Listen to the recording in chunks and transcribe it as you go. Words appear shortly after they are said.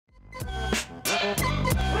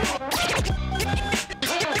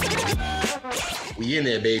We in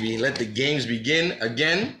there, baby. Let the games begin.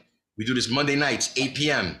 Again, we do this Monday nights, 8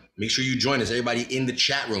 p.m. Make sure you join us, everybody in the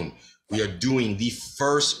chat room. We are doing the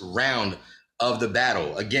first round of the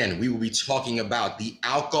battle. Again, we will be talking about the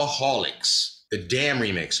ALKAHOLIKS, the DAAAM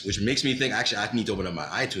remix, which makes me think, actually, I need to open up my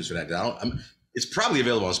iTunes for that. It's probably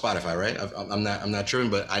available on Spotify, right? I'm not sure,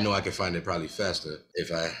 but I know I can find it probably faster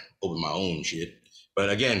if I open my own shit.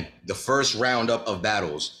 But again, the first roundup of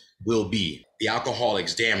battles will be the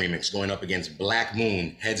ALKAHOLIKS DAAAM remix going up against Black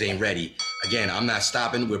Moon, Heads Ain't Ready. Again, I'm not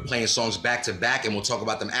stopping. We're playing songs back to back, and we'll talk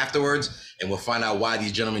about them afterwards, and we'll find out why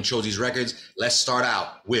these gentlemen chose these records. Let's start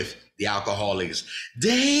out with the ALKAHOLIKS.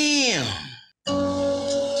 Damn!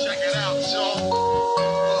 Check it out,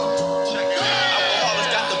 y'all. Check it out.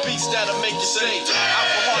 ALKAHOLIKS got the beats that'll make you say.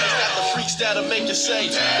 ALKAHOLIKS got the freaks that'll make you say.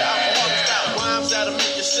 The ALKAHOLIKS got rhymes that'll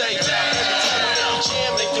make you say. Every time I make a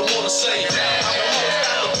jam, make you wanna say. ALKAHOLIKS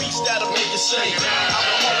got the beats that'll make you say.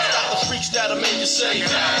 ALKAHOLIKS got the freaks that'll make you say.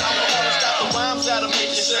 ALKAHOLIKS got the rhymes that'll make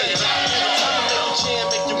you say. Every time I make a jam,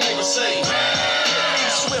 make you wanna say.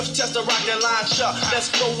 Swift, test the rocket line shot.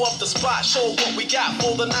 Let's blow up the spot. Show what we got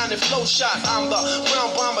for the 9 and flow shot. I'm the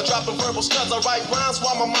brown bomber dropping verbal studs. I write rhymes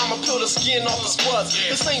while my mama peel the skin off the spuds.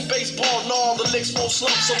 This ain't baseball, no, the licks won't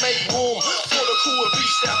slump. So make room for the crew and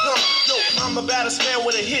reach that hump. Yo, I'm the baddest man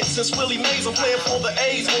with a hit since Willie Mays. I'm playing for the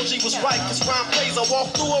A's. OG was right, cause rhyme plays. I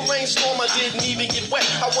walked through a rainstorm, I didn't even get wet.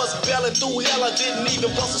 I was belling through hell, I didn't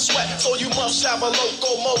even bust a sweat. So you must have a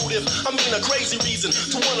locomotive. I mean a crazy reason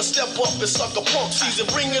to wanna step up and suck a punk season.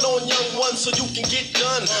 Bring it on, young one, so you can get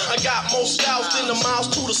done. I got more styles than the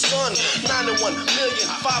miles to the sun.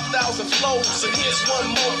 91,000,005,000 flows. And here's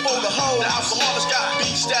one more for the whole. The ALKAHOLIKS got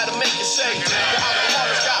beats that'll make you say. The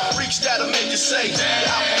ALKAHOLIKS got freaks that'll make you say. The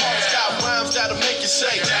ALKAHOLIKS got rhymes that'll make you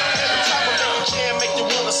say. Every time I make a jam, make you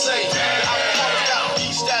wanna say. The ALKAHOLIKS got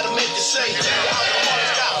beats that'll make you say. The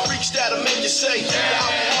ALKAHOLIKS got freaks that'll make you say. The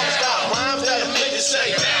ALKAHOLIKS got rhymes that'll make you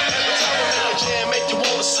say. Every time I make a jam, make you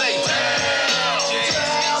wanna say.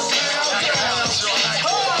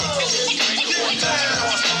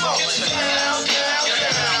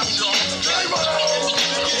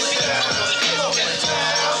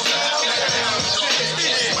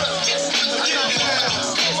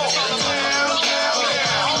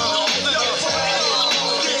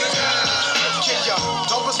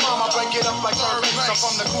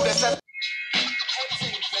 From the crew that said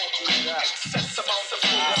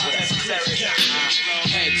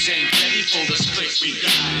Heads ain't ready for the split we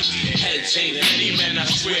got. Heads ain't ready, man, I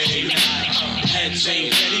swear they not. Heads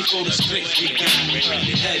ain't ready for the split we got.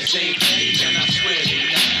 Heads ain't ready, man, I swear they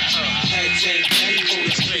not. Heads ain't ready for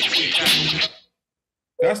the split we got.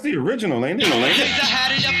 That's the original, ain't it? I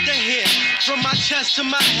had it up the hip, from my chest to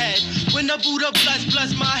my head. When the Buddha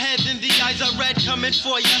bless my head, then the eyes are red coming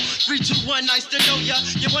for ya. 3, 2, 1, nice to know ya.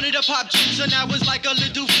 You wanted to pop jokes, and I was like a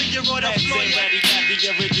little figure on the floor. Heads ain't ready, got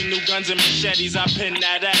the original guns and machetes. I pin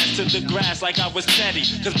that ass to the grass like I was Teddy.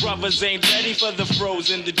 Cause brothers ain't ready for the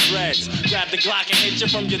froze and the dreads. Grab the Glock and hit you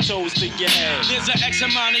from your toes to your head. There's an X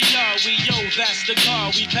amount of y'all, that's the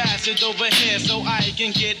car. We pass it over here so I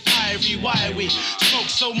can get irie. Why we smoke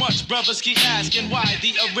so much, brothers keep asking why.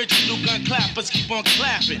 The original gun clappers keep on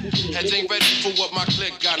clapping. Heads ain't ready for what my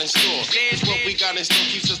clique got in store. Cause what we got in store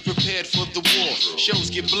keeps us prepared for the war. Shows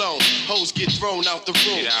get blown, hoes get thrown out the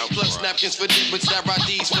room. Plus napkins for different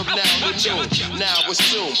IDs from now to noon. Now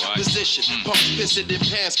assume position, pumps pissing in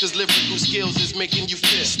pants, cause lyrical skills is making you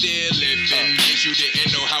fit. Still living, bitch, you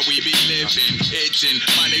didn't know how we be living. Itching,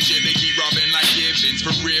 my nation, they keep robbing like Gibbons.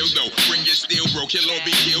 For real though, bring your steel, bro, kill or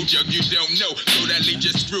be killed, jug you don't know. So that leave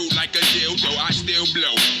you screwed like a dildo. I still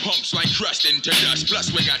blow, pumps like crushed into dust.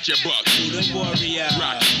 Plus we got your buck. The warrior.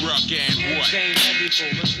 Rock and what? Heads ain't ready for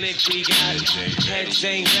the click we got. Heads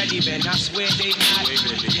ain't ready, man, I swear they not.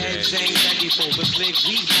 Heads ain't ready for the click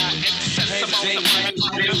we got. Heads ain't ready,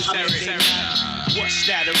 they not. What's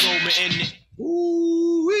that aroma in it?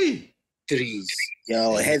 Ooh-wee. Threes.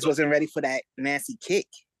 Yo, Heads wasn't ready for that nasty kick.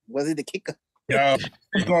 Was it the kicker? Yo,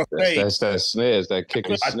 that's that snare, it's that kick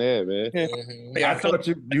and snare, man. I thought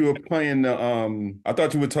you were playing the I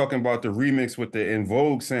thought you were talking about the remix with the In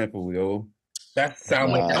Vogue sample, yo. That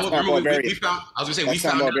sound like we found. I was gonna say we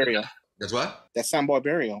found Barbarian. That's what? That's Sound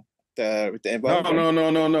Barbarian. The In Vogue.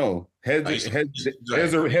 No. Heads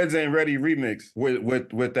Ain't Ready remix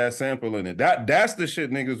with that sample in it. That's the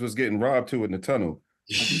shit niggas was getting robbed to in the tunnel.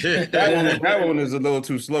 that one is a little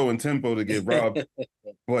too slow in tempo to get robbed.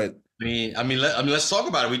 But I mean, let's talk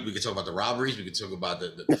about it. We could talk about the robberies. We could talk about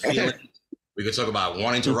the feeling. We could talk about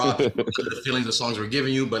wanting to rob people, the feelings the songs were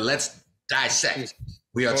giving you. But let's dissect.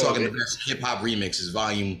 We are talking the best hip hop remixes,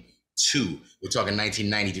 volume We're talking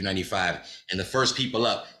 1990 through 95. And the first people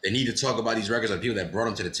up that need to talk about these records are people that brought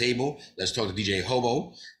them to the table. Let's talk to DJ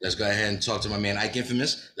Hobo. Let's go ahead and talk to my man Ike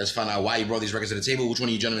Infamous. Let's find out why he brought these records to the table. Which one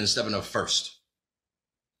of you gentlemen is stepping up first?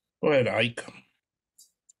 Go ahead, Ike.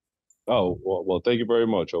 Oh, well, thank you very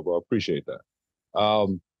much, Hobo. I appreciate that.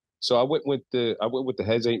 So I went with the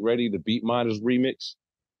Heads Ain't Ready, the Beat Miners remix.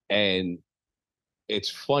 And it's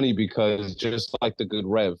funny because just like the good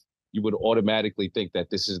Rev, you would automatically think that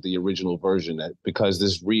this is the original version, that because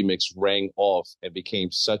this remix rang off and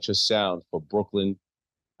became such a sound for Brooklyn.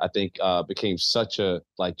 I think became such a,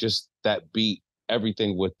 like, just that beat,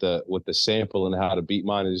 everything with the sample and how the Beat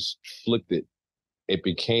Miners flipped it. It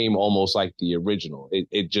became almost like the original.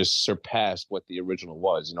 It just surpassed what the original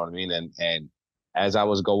was, you know what I mean? And as I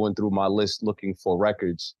was going through my list looking for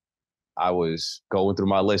records, I was going through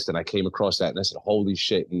my list and I came across that and I said, holy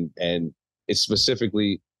shit. And it's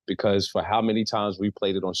specifically because for how many times we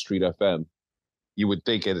played it on Street FM, you would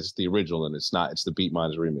think it's the original and it's not. It's the Beat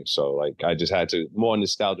Miners remix. So like I just had to, more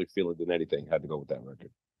nostalgic feeling than anything, had to go with that record.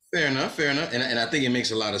 Fair enough. And I think it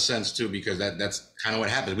makes a lot of sense too, because that's kind of what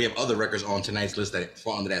happens. We have other records on tonight's list that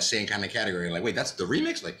fall under that same kind of category. Like, wait, that's the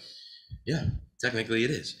remix? Like, yeah, technically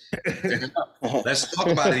it is. Let's talk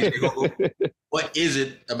about it. What is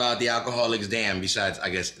it about the Alkaholiks DAAAM besides, I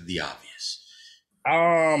guess, the obvious?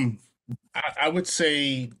 I would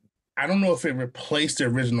say, I don't know if it replaced the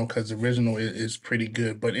original because the original is pretty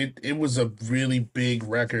good, but it was a really big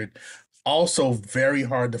record. Also very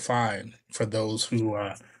hard to find for those who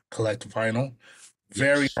collect vinyl.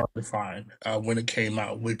 Very hard to find when it came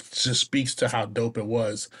out, which just speaks to how dope it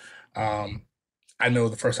was. I know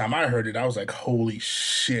the first time I heard it, I was like, holy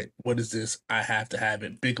shit, what is this? I have to have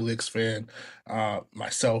it. Big Licks fan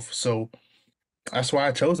myself. So that's why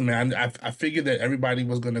I chose it, man. I figured that everybody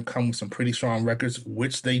was going to come with some pretty strong records,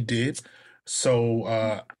 which they did. So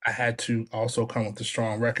I had to also come with a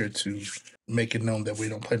strong record to make it known that we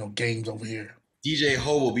don't play no games over here. DJ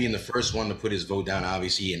Ho will be in the first one to put his vote down,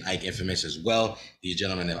 obviously, and Ike Infamous as well. These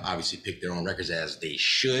gentlemen have obviously picked their own records as they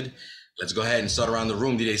should. Let's go ahead and start around the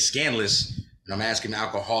room. DJ Scandalous, and I'm asking the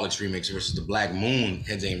Alkaholiks remix versus the Black Moon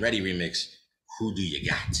Heads Ain't Ready remix. Who do you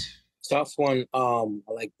got? Tough one. I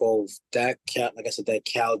like both. Like I said, that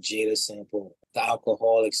Cal Jada sample, the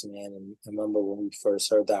Alkaholiks, man. And I remember when we first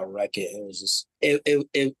heard that record, it was just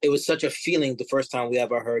it was such a feeling the first time we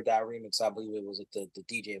ever heard that remix. I believe it was at the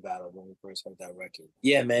DJ battle when we first heard that record.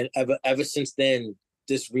 Yeah, man. Ever since then,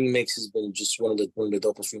 this remix has been just one of the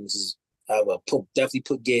dopest remixes ever.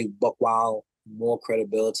 Definitely gave Buck Wild more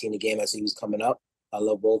credibility in the game as he was coming up. I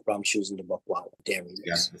love both, but I'm choosing the Buck Wild. Damn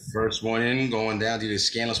remix. Got the first one in, going down. DJ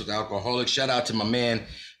Scandalous with the Alkaholiks. Shout out to my man,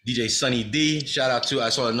 DJ Sunny D. Shout out to, I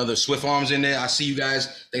saw another Swift Arms in there. I see you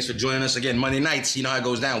guys. Thanks for joining us again. Monday nights, you know how it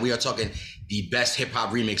goes down. We are talking the best hip hop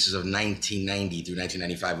remixes of 1990 through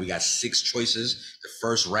 1995. We got 6 choices. The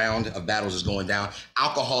first round of battles is going down.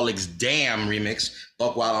 Alkaholiks DAAAM remix.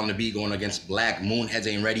 Buck Wild on the beat going against Black Moon. Heads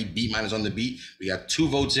Ain't Ready. Beat Miners on the beat. We got 2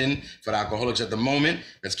 votes in for the Alkaholiks at the moment.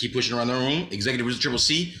 Let's keep pushing around the room. Executive Producer Triple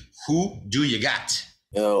C, who do you got?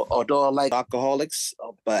 Yo, although I like Alkaholiks,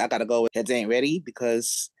 but I gotta go with Heads Ain't Ready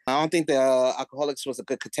because I don't think the Alkaholiks was a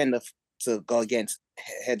good contender to go against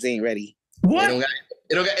Heads Ain't Ready. What?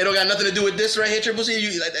 It don't got nothing to do with this right here, Triple C.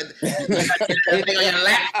 You got that thing on your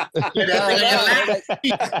lap. You got that thing on your lap. We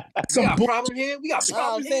got a problem here. We got a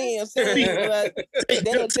problem here. I'm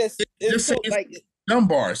saying Just say like dumb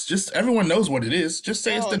bars. Just everyone knows what it is. Just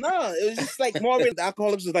say it's the no. It was just like more. The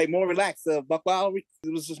Alkaholiks was like more relaxed. Buck Wild,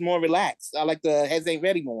 it was just more relaxed. I like the Heads Ain't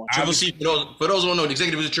Ready more. Triple C, for those who don't know, the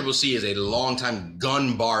executive producer Triple C is a longtime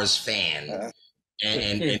gun bars fan.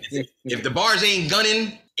 And if the bars ain't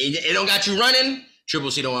gunning, it don't got you running.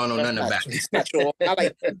 Triple C don't want to know nothing about it. It's not true.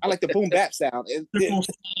 I like the boom bap sound.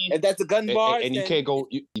 If that's a gun bar, and you can't go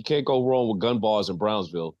wrong with gun bars in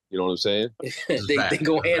Brownsville. You know what I'm saying? they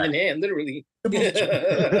go hand in hand, literally.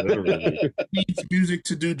 Needs music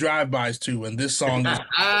to do drive-bys to, and this song is.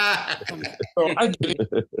 So I get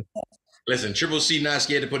it. Listen, Triple C not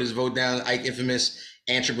scared to put his vote down. Ike Infamous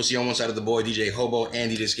and Triple C on one side of the board. DJ Hobo and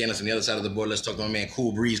DJ Scandalous on the other side of the board. Let's talk to my man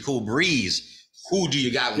Cool Breeze. Cool Breeze, who do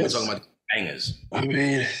you got when we're talking about bangers? I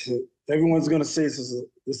mean, everyone's gonna say this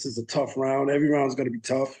is a tough round. Every round's gonna be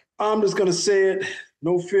tough. I'm just gonna say it.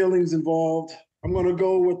 No feelings involved. I'm gonna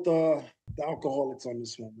go with the Alkaholiks on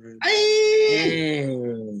this one, man.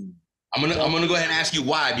 I'm gonna go ahead and ask you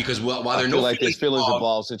why, because while there are no like there's feelings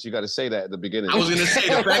involved, since you got to say that at the beginning. I was gonna say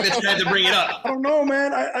the fact that you had to bring it up. I don't know,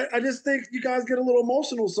 man. I just think you guys get a little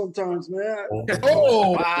emotional sometimes, man.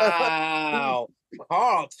 Oh wow!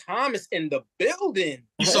 Carl Thomas in the building.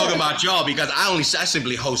 He's talking about y'all because I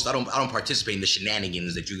simply host. I don't participate in the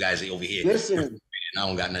shenanigans that you guys over here. Listen, I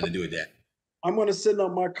don't got nothing to do with that. I'm gonna send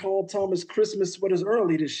up my Carl Thomas Christmas sweaters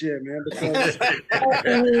early this year, man. Because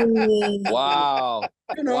wow.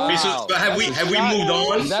 You know, wow. So have we moved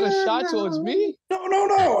on? Is that a shot towards me? No.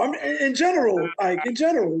 I mean, in general,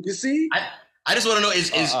 you see. I just want to know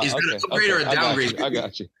is that an upgrade or a downgrade? I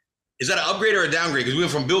got you. Is that an upgrade or a downgrade? Because we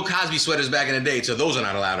went from Bill Cosby sweaters back in the day to those are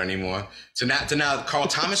not allowed anymore. To now Carl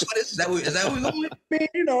Thomas sweaters? Is that what we're going with? I mean,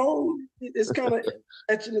 you know, it's kind of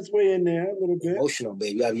etching its way in there a little bit. Emotional,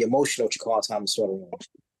 baby. You have to be emotional with your Carl Thomas sweater on.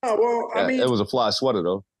 Oh, well, I mean, it was a fly sweater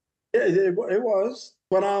though. Yeah, it was.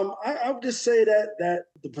 But I would just say that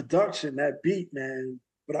the production, that beat, man,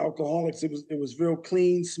 with Alkaholiks, it was real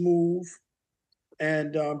clean, smooth,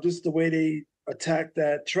 and just the way they attacked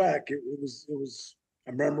that track, it was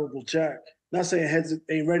a memorable track. Not saying Heads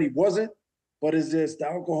Ain't Ready wasn't, but it's just the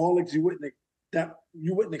Alkaholiks. You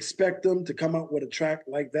wouldn't expect them to come out with a track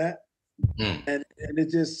like that, and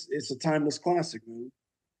it's a timeless classic, man.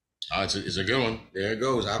 It's a good one. There it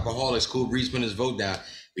goes. Alkaholiks. Cool Breeze putting his vote down.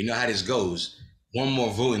 We know how this goes. One more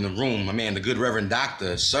vote in the room. My man, the good Reverend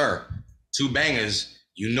Doctor, sir. 2 bangers.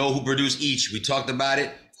 You know who produced each. We talked about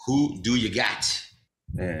it. Who do you got?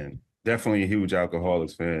 Man, definitely a huge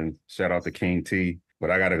Alkaholiks fan. Shout out to King T. But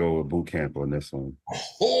I got to go with Boot Camp on this one.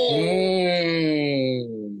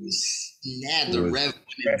 Snap the rev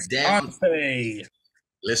down.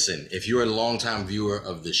 Listen, if you're a longtime viewer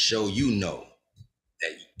of the show, you know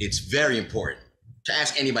that it's very important to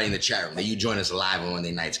ask anybody in the chat room that you join us live on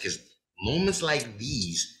Monday nights, because moments like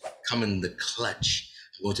these come in the clutch.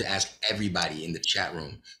 I'm going to ask everybody in the chat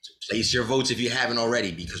room to place your votes if you haven't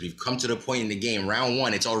already, because we've come to the point in the game, round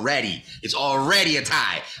 1, it's already a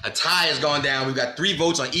tie. A tie has gone down. We've got 3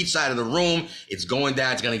 votes on each side of the room. It's going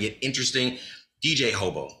down. It's going to get interesting. DJ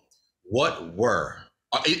Hobo,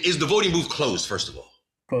 is the voting booth closed, first of all?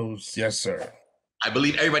 Closed, yes, sir. I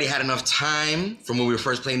believe everybody had enough time from when we were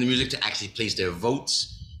first playing the music to actually place their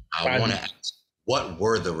votes. I want to ask, what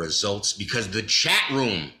were the results? Because the chat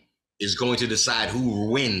room is going to decide who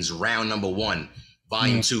wins round number 1,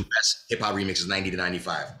 volume 2, best hip hop remixes 90 to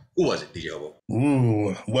 95. Who was it, DJ Hobo?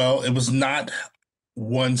 Ooh, well, it was not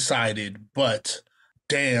one-sided, but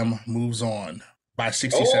DAAAM moves on by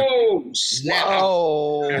 67. Oh, snap.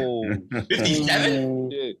 Oh,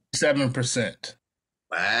 57? 7%.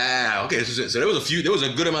 Wow. Okay, so there was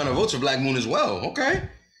a good amount of votes for Black Moon as well. Okay.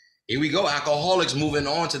 Here we go. Alkaholiks moving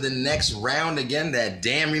on to the next round. Again, that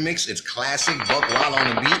DAAAM remix. It's classic. Buck Wild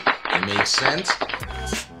on the beat. It makes sense.